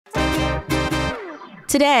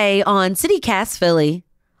Today on CityCast Philly,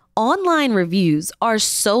 online reviews are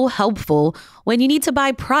so helpful when you need to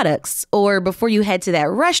buy products or before you head to that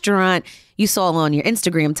restaurant you saw on your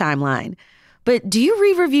Instagram timeline. But do you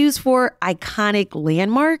read reviews for iconic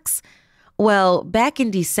landmarks? Well, back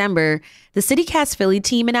in December, the CityCast Philly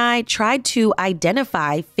team and I tried to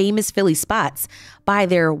identify famous Philly spots by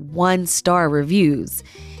their 1-star reviews.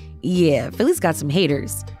 Yeah, Philly's got some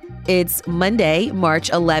haters. It's Monday,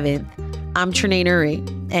 March 11th. I'm Trenae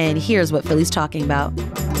Nuri, and here's what Philly's talking about.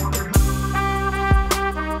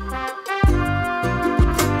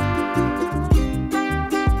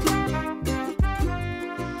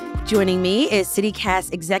 Joining me is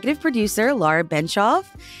CityCast executive producer Laura Benshoff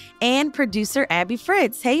and producer Abby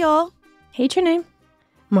Fritz. Hey, y'all. Hey, Trenae.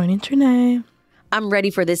 Morning, Trenae. I'm ready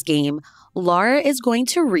for this game. Laura is going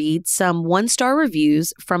to read some 1-star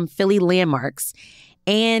reviews from Philly landmarks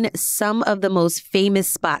and some of the most famous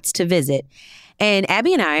spots to visit. And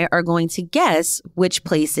Abby and I are going to guess which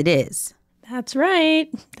place it is. That's right.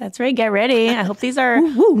 That's right. Get ready. I hope these are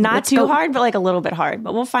not too hard, but like a little bit hard,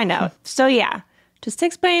 but we'll find out. So yeah, just to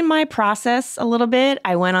explain my process a little bit,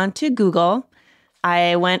 I went on to Google.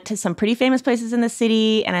 I went to some pretty famous places in the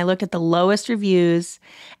city and I looked at the lowest reviews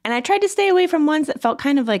and I tried to stay away from ones that felt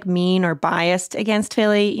kind of like mean or biased against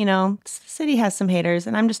Philly. You know, the city has some haters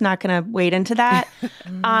and I'm just not going to wade into that.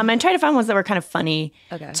 And try to find ones that were kind of funny.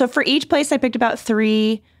 Okay. So for each place I picked about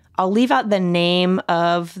 3. I'll leave out the name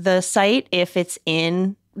of the site if it's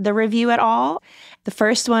in the review at all. The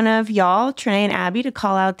first one of y'all, Trenae and Abby, to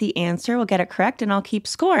call out the answer will get it correct and I'll keep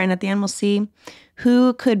score. And at the end we'll see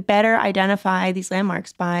who could better identify these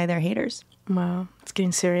landmarks by their haters. Wow, it's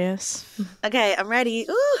getting serious. Okay, I'm ready.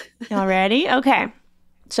 Ooh. Y'all ready? Okay.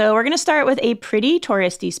 So we're going to start with a pretty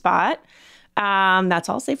touristy spot. That's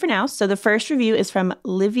all I'll say for now. So the first review is from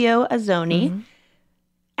Livio Azzoni. Mm-hmm.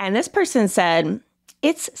 And this person said,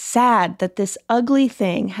 "It's sad that this ugly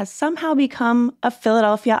thing has somehow become a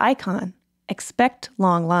Philadelphia icon. Expect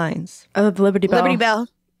long lines." Oh, the Liberty Bell. Liberty Bell.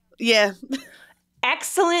 Yeah.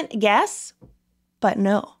 Excellent guess, but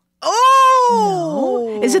no.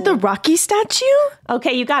 Oh! No. Is it the Rocky statue?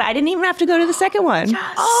 Okay, you got it. I didn't even have to go to the second one.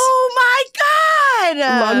 Yes. Oh my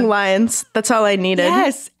God! Long lines. That's all I needed.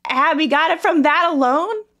 Yes. Abby got it from that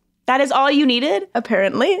alone? That is all you needed?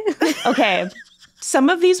 Apparently. Okay. Some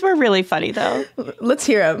of these were really funny, though. Let's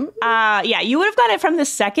hear them. Yeah, you would have got it from the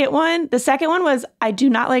second one. The second one was, "I do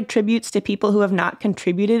not like tributes to people who have not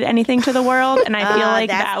contributed anything to the world." And I feel like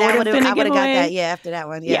that would have been a giveaway. I would have got that, after that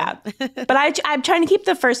one. Yeah. But I'm trying to keep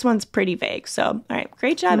the first ones pretty vague. So, all right.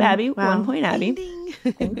 Great job, Abby. Wow. 1 point, Abby. Ding,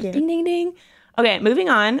 ding. Thank you. Ding, ding, ding. Okay, moving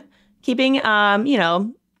on. Keeping, in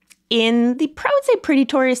the, I would say, pretty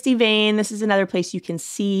touristy vein. This is another place you can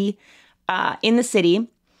see in the city.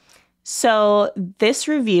 So this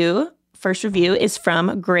first review, is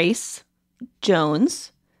from Grace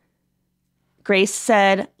Jones. Grace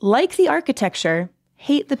said, "Like the architecture,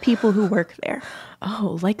 hate the people who work there."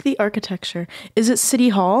 Oh, like the architecture. Is it City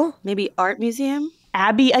Hall? Maybe art museum?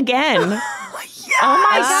 Abby again. Yes! Oh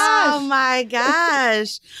my gosh. Oh my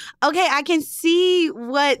gosh. Okay, I can see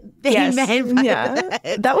what they meant by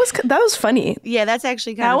that. That was funny. Yeah, that's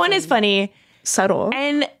actually kind of That one funny. is funny. Subtle.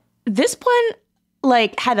 And this one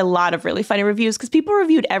had a lot of really funny reviews because people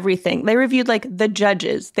reviewed everything. They reviewed the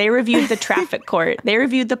judges. They reviewed the traffic court. They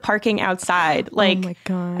reviewed the parking outside. Oh my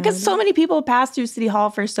God. I guess so many people pass through City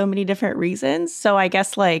Hall for so many different reasons. So I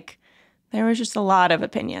guess there was just a lot of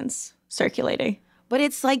opinions circulating. But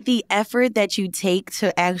it's the effort that you take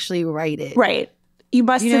to actually write it. Right. You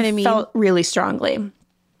must know have what I mean? felt really strongly.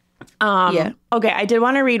 Yeah. Okay, I did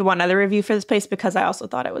want to read one other review for this place because I also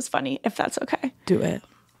thought it was funny, if that's okay. Do it.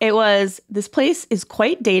 It was, "This place is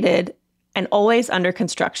quite dated and always under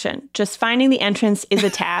construction. Just finding the entrance is a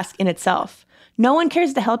task in itself. No one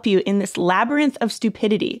cares to help you in this labyrinth of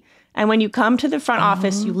stupidity. And when you come to the front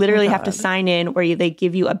office, you literally have to sign in where they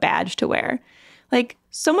give you a badge to wear."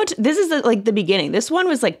 So much. This is the beginning. This one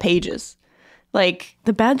was pages.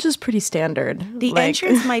 The badge is pretty standard. The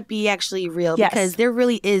entrance might be actually real Yes. because there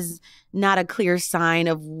really is not a clear sign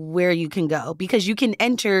of where you can go because you can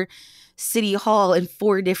enter City Hall in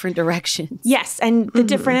 4 different directions. Yes, and the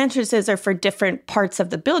different entrances are for different parts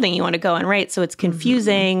of the building you want to go in, right? So it's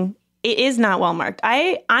confusing. It is not well marked.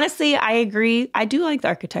 I agree. I do like the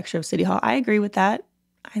architecture of City Hall. I agree with that.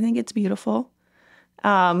 I think it's beautiful.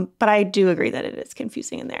 But I do agree that it is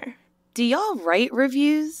confusing in there. Do y'all write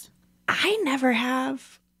reviews? I never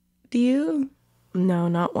have. Do you? No,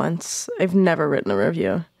 not once. I've never written a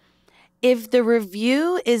review. If the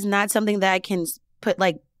review is not something that I can put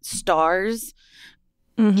stars,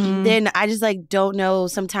 then I just don't know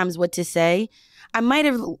sometimes what to say. I might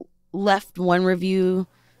have left one review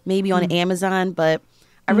maybe on Amazon, but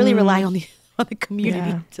I really rely on the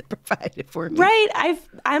community to provide it for me. Right.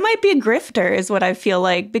 I might be a grifter is what I feel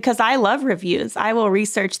like, because I love reviews. I will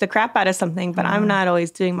research the crap out of something, but I'm not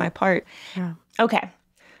always doing my part. Yeah. Okay.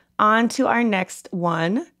 On to our next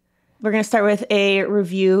one. We're going to start with a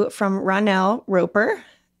review from Ronell Roper.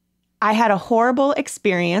 I had a horrible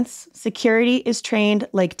experience. Security is trained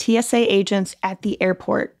like TSA agents at the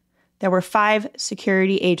airport. There were 5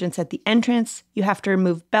 security agents at the entrance. You have to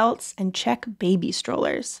remove belts and check baby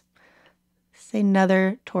strollers. This is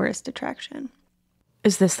another tourist attraction.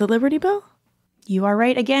 Is this the Liberty Bell? You are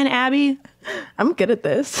right again, Abby. I'm good at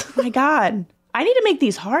this. My God. I need to make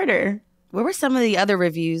these harder. What were some of the other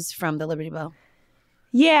reviews from the Liberty Bell?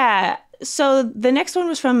 Yeah. So the next one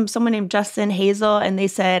was from someone named Justin Hazel, and they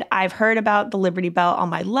said, I've heard about the Liberty Bell all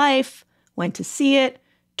my life, went to see it.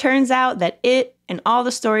 Turns out that it and all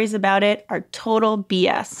the stories about it are total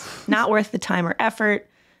BS. Not worth the time or effort.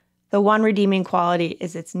 The one redeeming quality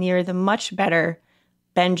is it's near the much better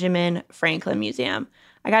Benjamin Franklin Museum.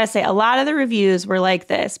 I gotta say, a lot of the reviews were like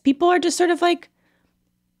this. People are just sort of like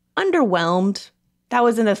underwhelmed. That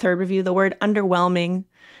was in the third review, the word underwhelming.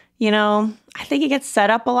 You know, I think it gets set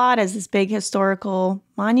up a lot as this big historical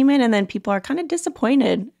monument, and then people are kind of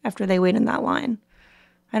disappointed after they wait in that line.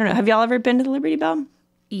 I don't know. Have y'all ever been to the Liberty Bell?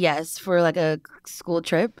 Yes, for like a school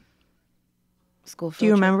trip. Do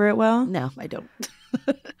you remember it well? No, I don't.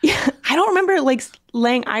 Yeah, I don't remember like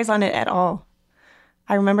laying eyes on it at all.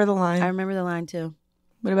 I remember the line. I remember the line too.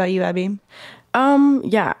 What about you, Abby?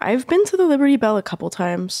 Yeah, I've been to the Liberty Bell a couple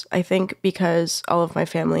times. I think because all of my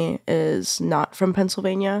family is not from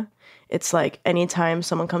Pennsylvania. It's like anytime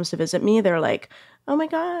someone comes to visit me, they're like, "Oh my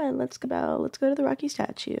God, let's go to the Rocky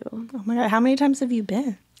statue." Oh my God, how many times have you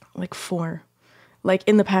been? Like 4, like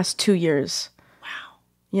in the past 2 years. Wow.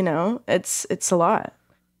 You know, it's a lot.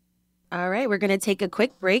 All right, we're gonna take a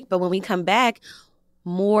quick break, but when we come back,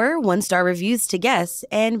 more 1-star reviews to guess,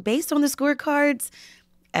 and based on the scorecards,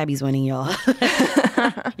 Abby's winning, y'all.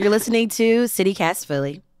 You're listening to CityCast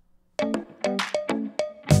Philly.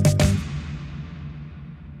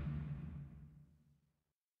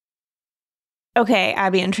 Okay,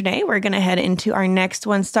 Abby and Trenae, we're going to head into our next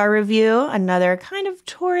 1-star review, another kind of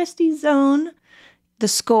touristy zone. The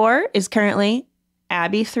score is currently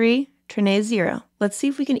Abby 3, Trenae 0. Let's see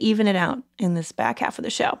if we can even it out in this back half of the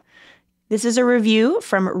show. This is a review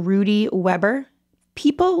from Rudy Weber.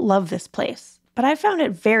 People love this place, but I found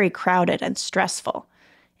it very crowded and stressful.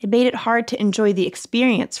 It made it hard to enjoy the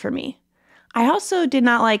experience for me. I also did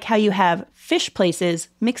not like how you have fish places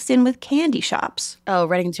mixed in with candy shops. Oh,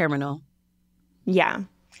 Reading Terminal. Yeah,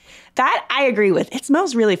 that I agree with. It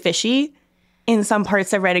smells really fishy in some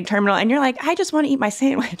parts of Reading Terminal, and you're like, I just want to eat my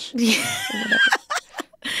sandwich.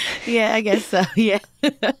 Yeah, I guess so. Yeah.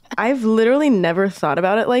 I've literally never thought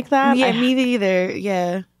about it like that. Yeah, me either.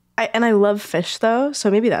 Yeah. I love fish though,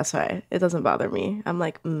 so maybe that's why it doesn't bother me. I'm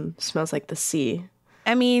like, smells like the sea.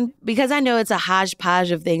 I mean, because I know it's a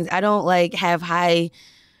hodgepodge of things, I don't like have high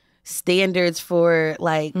standards for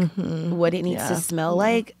like what it needs to smell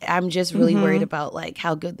like. I'm just really worried about like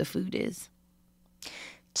how good the food is.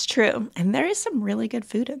 It's true. And there is some really good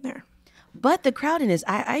food in there. But the crowdedness,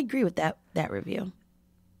 I agree with that review.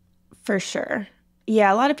 For sure.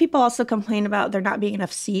 Yeah, a lot of people also complain about there not being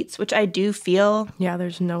enough seats, which I do feel. Yeah,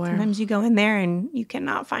 there's nowhere. Sometimes you go in there and you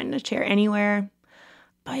cannot find a chair anywhere.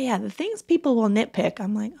 But yeah, the things people will nitpick,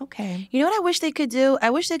 I'm like, okay. You know what I wish they could do? I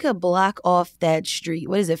wish they could block off that street.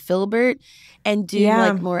 What is it, Filbert? And do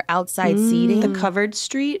like more outside seating. The covered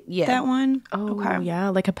street? Yeah. That one? Oh, okay. Yeah,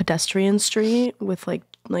 like a pedestrian street with like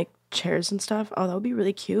chairs and stuff. Oh, that would be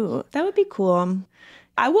really cute. That would be cool.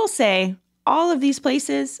 I will say, all of these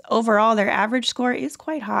places, overall, their average score is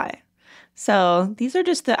quite high. So these are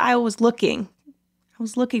just I was looking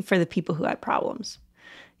for the people who had problems.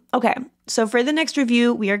 Okay, so for the next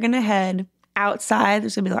review, we are going to head outside.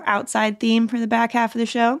 There's going to be our outside theme for the back half of the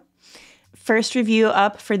show. First review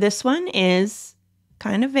up for this one is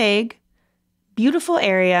kind of vague. Beautiful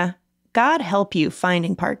area. God help you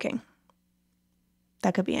finding parking.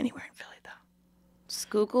 That could be anywhere in Philly, though.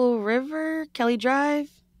 Schuylkill River, Kelly Drive.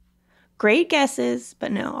 Great guesses,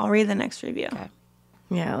 but no, I'll read the next review. Okay.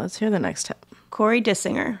 Yeah, let's hear the next tip. Corey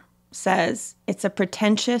Dissinger says, it's a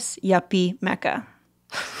pretentious yuppie mecca.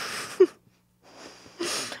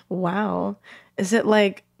 Wow. Is it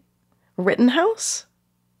like Rittenhouse?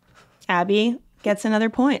 Abby gets another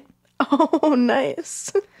point. Oh,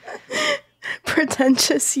 nice.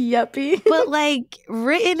 Pretentious yuppie. But like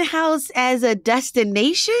Rittenhouse as a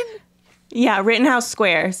destination? Yeah, Rittenhouse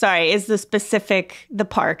Square, is the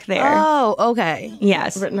park there. Oh, okay.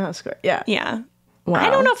 Yes. Rittenhouse Square, yeah. Yeah. Wow. I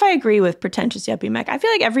don't know if I agree with pretentious yuppie mech. I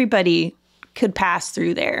feel like everybody could pass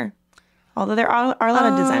through there. Although there are a lot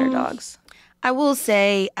of designer dogs. I will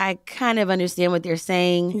say I kind of understand what they're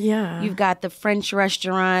saying. Yeah. You've got the French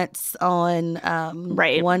restaurants on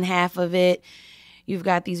one half of it. You've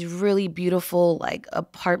got these really beautiful like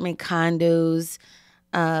apartment condos.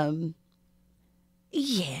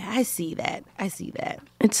 Yeah, I see that.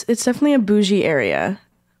 It's definitely a bougie area.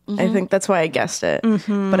 I think that's why I guessed it.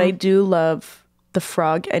 But I do love the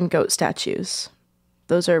frog and goat statues.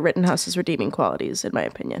 Those are Rittenhouse's redeeming qualities, in my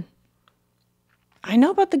opinion. I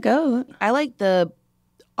know about the goat. I like the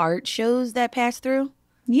art shows that pass through.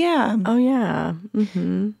 Yeah. Oh, yeah.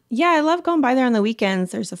 Yeah, I love going by there on the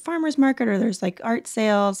weekends. There's a farmer's market or there's like art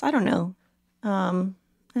sales. I don't know. And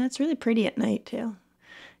it's really pretty at night too.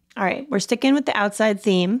 All right, we're sticking with the outside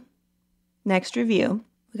theme. Next review.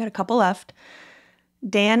 We got a couple left.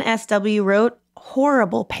 Dan SW wrote,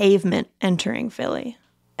 horrible pavement entering Philly.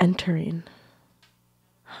 Entering.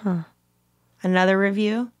 Huh. Another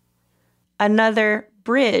review. Another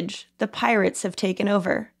bridge the pirates have taken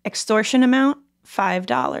over. Extortion amount,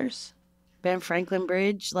 $5. Ben Franklin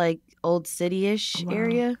Bridge, like Old City-ish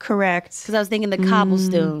area. Correct. Because I was thinking the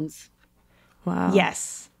cobblestones. Wow.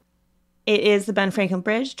 Yes. It is the Ben Franklin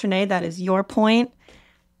Bridge. Trenae, that is your point.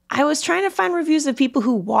 I was trying to find reviews of people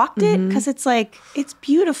who walked it because it's like, it's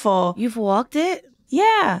beautiful. You've walked it?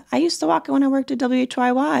 Yeah. I used to walk it when I worked at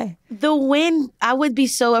WHYY. The wind, I would be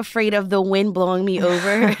so afraid of the wind blowing me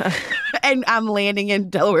over and I'm landing in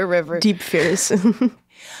Delaware River. Deep fears.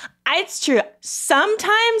 It's true.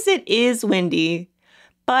 Sometimes it is windy,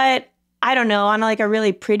 but I don't know. On like a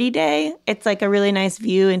really pretty day, it's like a really nice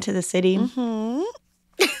view into the city.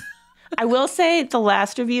 I will say the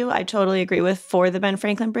last review I totally agree with for the Ben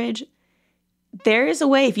Franklin Bridge. There is a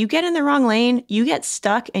way, if you get in the wrong lane, you get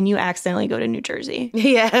stuck and you accidentally go to New Jersey.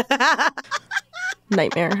 Yeah.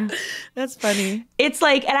 Nightmare. That's funny. It's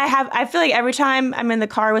like, and I feel like every time I'm in the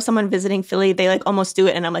car with someone visiting Philly, they like almost do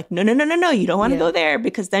it. And I'm like, no, you don't want to go there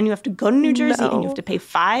because then you have to go to New Jersey and you have to pay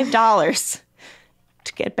 $5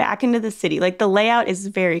 to get back into the city. Like the layout is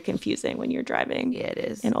very confusing when you're driving. Yeah, it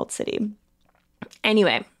is. In Old City.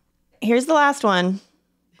 Anyway, here's the last one,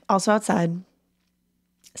 also outside.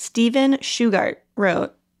 Stephen Shugart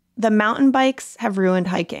wrote, the mountain bikes have ruined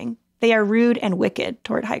hiking. They are rude and wicked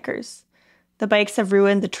toward hikers. The bikes have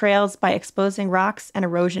ruined the trails by exposing rocks and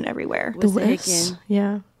erosion everywhere. The whiz.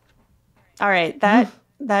 Yeah. All right, that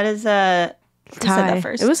is a tie. Who said that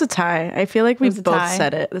first? It was a tie. I feel like we both tie.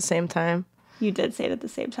 said it at the same time. You did say it at the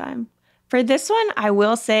same time. For this one, I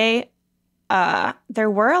will say there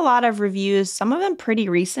were a lot of reviews, some of them pretty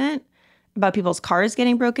recent, about people's cars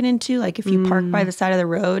getting broken into. Like if you park by the side of the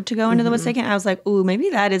road to go into the woods again, I was like, ooh, maybe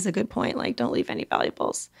that is a good point. Like don't leave any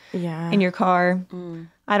valuables in your car.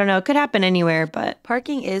 I don't know. It could happen anywhere, but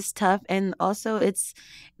parking is tough. And also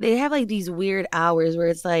they have like these weird hours where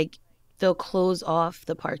it's like they'll close off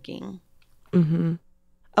the parking.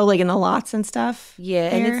 Oh, like in the lots and stuff? Yeah,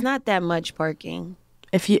 and it's not that much parking.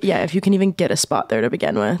 If you can even get a spot there to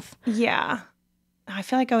begin with. Yeah. I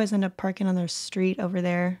feel like I always end up parking on their street over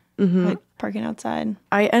there. Like parking outside.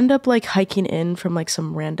 I end up like hiking in from like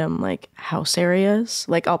some random like house areas.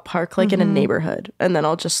 Like I'll park like in a neighborhood and then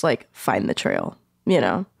I'll just like find the trail, you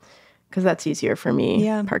know, because that's easier for me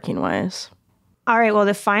parking wise. All right. Well,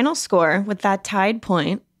 the final score with that tied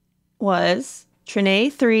point was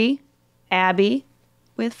Trenae 3, Abby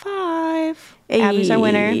with 5. Hey. Abby's our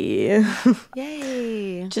winner.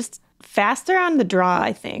 Yay. Just faster on the draw,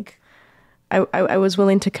 I think. I was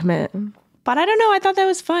willing to commit. But I don't know. I thought that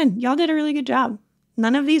was fun. Y'all did a really good job.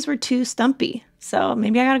 None of these were too stumpy. So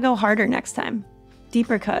maybe I got to go harder next time.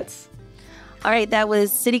 Deeper cuts. All right. That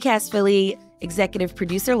was CityCast Philly executive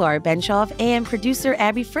producer Laura Benshoff and producer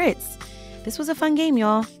Abby Fritz. This was a fun game,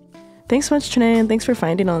 y'all. Thanks so much, Trenae, and thanks for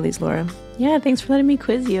finding all these, Laura. Yeah, thanks for letting me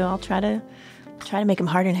quiz you. I'll try to make them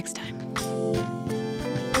harder next time.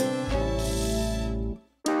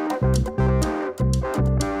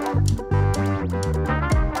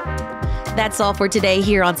 That's all for today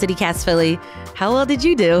here on CityCast Philly. How well did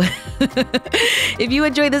you do? If you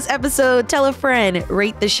enjoyed this episode, tell a friend,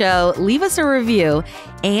 rate the show, leave us a review,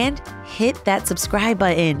 and hit that subscribe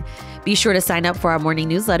button. Be sure to sign up for our morning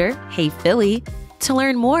newsletter, Hey Philly, to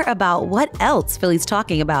learn more about what else Philly's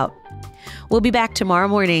talking about. We'll be back tomorrow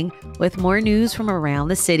morning with more news from around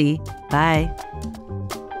the city. Bye.